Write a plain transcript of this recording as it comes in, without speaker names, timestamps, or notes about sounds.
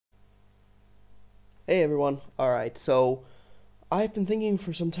Hey everyone. Alright, so I've been thinking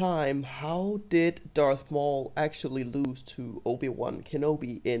for some time, how did Darth Maul actually lose to Obi-Wan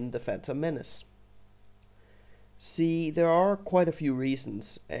Kenobi in The Phantom Menace? See, there are quite a few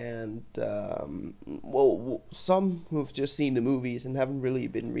reasons, and, some who've just seen the movies and haven't really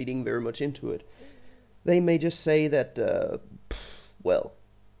been reading very much into it, they may just say that, well,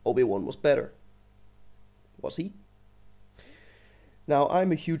 Obi-Wan was better. Was he? Now,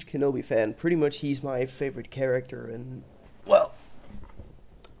 I'm a huge Kenobi fan. Pretty much he's my favorite character, and, well,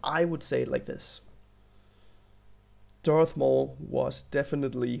 I would say it like this. Darth Maul was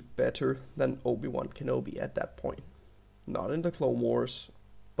definitely better than Obi-Wan Kenobi at that point. Not in the Clone Wars,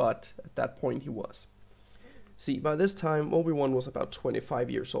 but at that point he was. See, by this time, Obi-Wan was about 25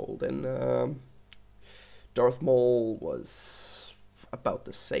 years old, and Darth Maul was about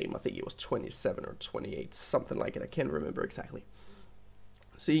the same. I think he was 27 or 28, something like it. I can't remember exactly.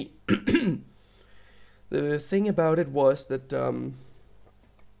 See, the thing about it was that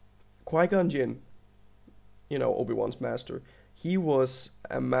Qui-Gon Jinn, Obi-Wan's master, he was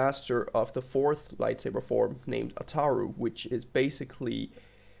a master of the fourth lightsaber form named Ataru, which is basically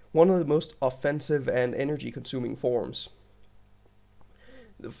one of the most offensive and energy-consuming forms.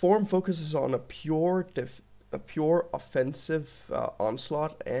 The form focuses on a pure offensive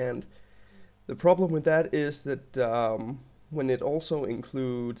onslaught, and the problem with that is that when it also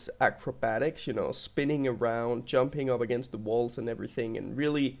includes acrobatics, spinning around, jumping up against the walls and everything, and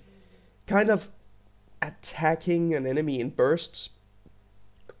really kind of attacking an enemy in bursts,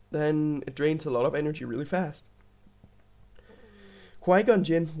 then it drains a lot of energy really fast. Qui-Gon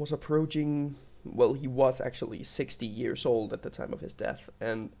Jinn was approaching, well, he was actually 60 years old at the time of his death,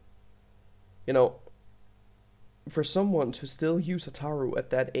 and, for someone to still use Ataru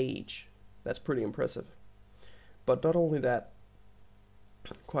at that age, that's pretty impressive. But not only that,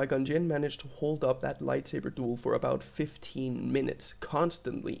 Qui-Gon Jinn managed to hold up that lightsaber duel for about 15 minutes,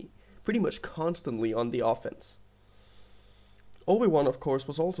 pretty much constantly on the offense. Obi-Wan, of course,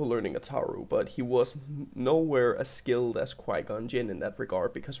 was also learning Ataru, but he was nowhere as skilled as Qui-Gon Jinn in that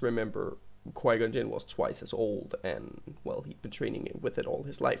regard, because remember, Qui-Gon Jinn was twice as old, and, well, he'd been training with it all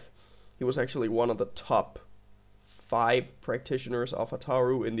his life. He was actually one of the top 5 practitioners of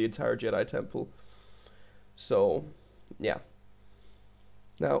Ataru in the entire Jedi Temple. So, yeah.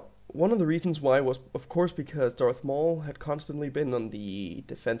 Now, one of the reasons why was, of course, because Darth Maul had constantly been on the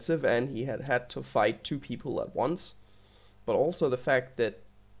defensive and he had had to fight 2 people at once. But also the fact that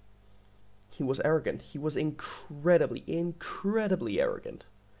he was arrogant. He was incredibly arrogant.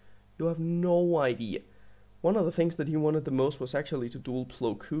 You have no idea. One of the things that he wanted the most was actually to duel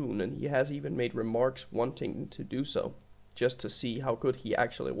Plo Koon, and he has even made remarks wanting to do so, just to see how good he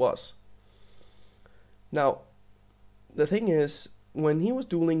actually was. Now, the thing is, when he was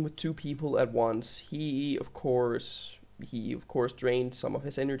dueling with 2 people at once, he of course drained some of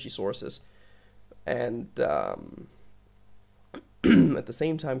his energy sources, and at the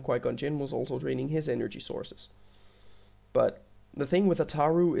same time, Qui-Gon Jinn was also draining his energy sources. But the thing with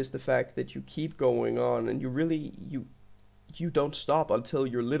Ataru is the fact that you keep going on, and you don't stop until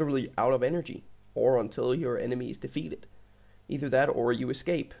you're literally out of energy, or until your enemy is defeated. Either that, or you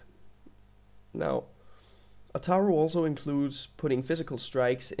escape. Now, Ataru also includes putting physical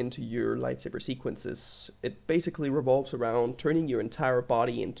strikes into your lightsaber sequences. It basically revolves around turning your entire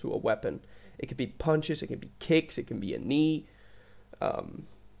body into a weapon. It can be punches, it can be kicks, it can be a knee. You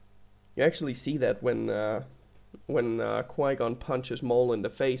actually see that when Qui-Gon punches Maul in the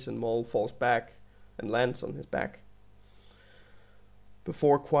face and Maul falls back and lands on his back,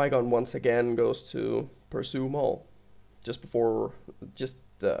 before Qui-Gon once again goes to pursue Maul.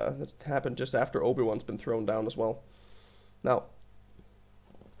 That happened just after Obi-Wan's been thrown down as well. Now,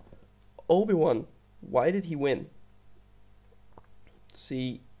 Obi-Wan, why did he win?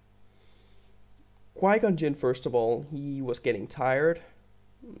 See, Qui-Gon Jinn, first of all, he was getting tired,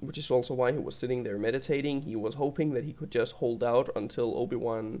 which is also why he was sitting there meditating. He was hoping that he could just hold out until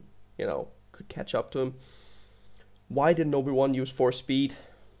Obi-Wan, could catch up to him. Why didn't Obi-Wan use Force speed?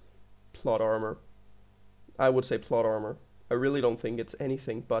 Plot armor. I would say plot armor. I really don't think it's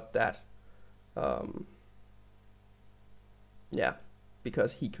anything but that. Yeah,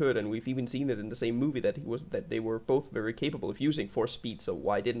 because he could, and we've even seen it in the same movie that they were both very capable of using Force speed. So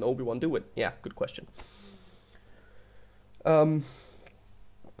why didn't Obi-Wan do it? Yeah, good question.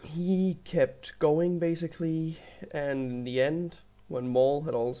 He kept going basically, and in the end, when Maul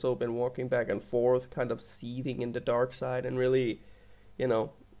had also been walking back and forth, kind of seething in the dark side, and really,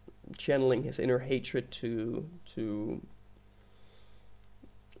 channeling his inner hatred to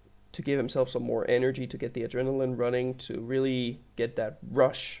give himself some more energy, to get the adrenaline running, to really get that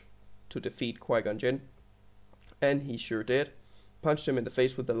rush to defeat Qui-Gon Jinn. And he sure did. Punched him in the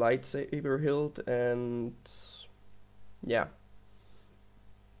face with the lightsaber hilt, and yeah.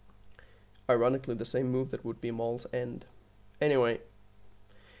 Ironically, the same move that would be Maul's end. Anyway,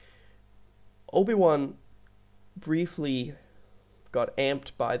 Obi-Wan briefly got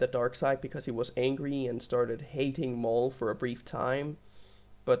amped by the dark side because he was angry and started hating Maul for a brief time.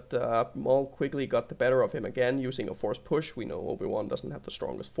 But Maul quickly got the better of him again using a force push. We know Obi-Wan doesn't have the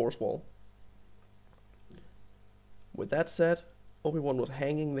strongest force wall. With that said, Obi-Wan was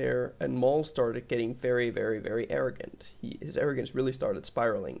hanging there, and Maul started getting very, very, very arrogant. His arrogance really started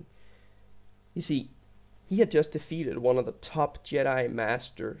spiraling. You see, he had just defeated one of the top Jedi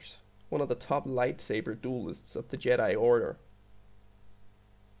Masters, one of the top lightsaber duelists of the Jedi Order.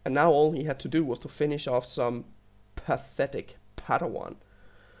 And now all he had to do was to finish off some pathetic Padawan.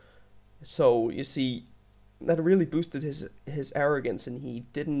 So, you see, that really boosted his arrogance, and he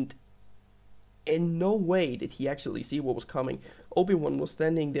didn't... In no way did he actually see what was coming. Obi-Wan was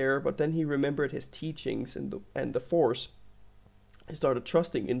standing there, but then he remembered his teachings and the Force. He started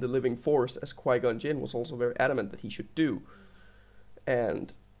trusting in the living Force, as Qui-Gon Jinn was also very adamant that he should do.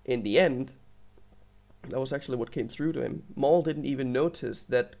 And in the end, that was actually what came through to him. Maul didn't even notice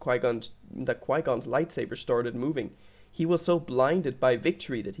that Qui-Gon's lightsaber started moving. He was so blinded by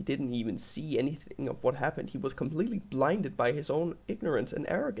victory that he didn't even see anything of what happened. He was completely blinded by his own ignorance and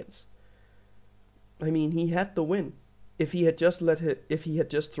arrogance. I mean, he had the win. If he had just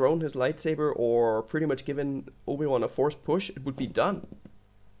thrown his lightsaber or pretty much given Obi-Wan a force push, it would be done.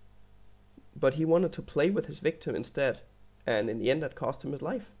 But he wanted to play with his victim instead, and in the end that cost him his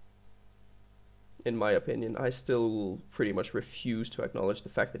life. In my opinion, I still pretty much refuse to acknowledge the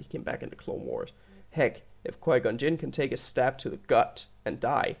fact that he came back in the Clone Wars. Heck, if Qui-Gon Jinn can take a stab to the gut and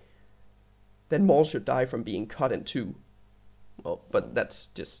die, then Maul should die from being cut in two. Well, but that's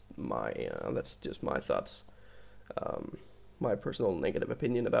just my thoughts, my personal negative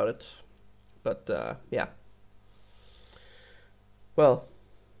opinion about it. But yeah. Well,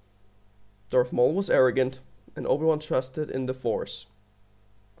 Darth Maul was arrogant, and Obi-Wan trusted in the Force.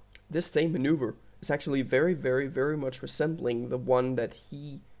 This same maneuver is actually very, very, very much resembling the one that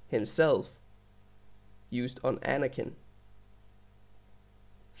he himself used on Anakin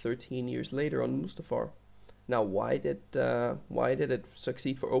 13 years later on Mustafar. Now, why did it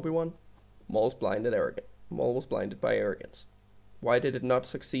succeed for Obi-Wan? Maul was blinded by arrogance. Why did it not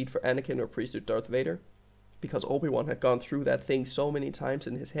succeed for Anakin or Priesthood Darth Vader? Because Obi-Wan had gone through that thing so many times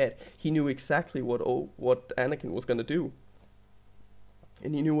in his head. He knew exactly what Anakin was going to do.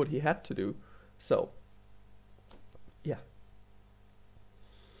 And he knew what he had to do. So, yeah.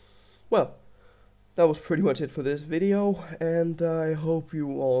 Well, that was pretty much it for this video, and I hope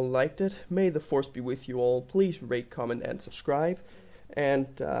you all liked it. May the Force be with you all. Please rate, comment, and subscribe. And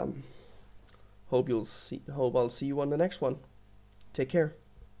hope I'll see you on the next one. Take care.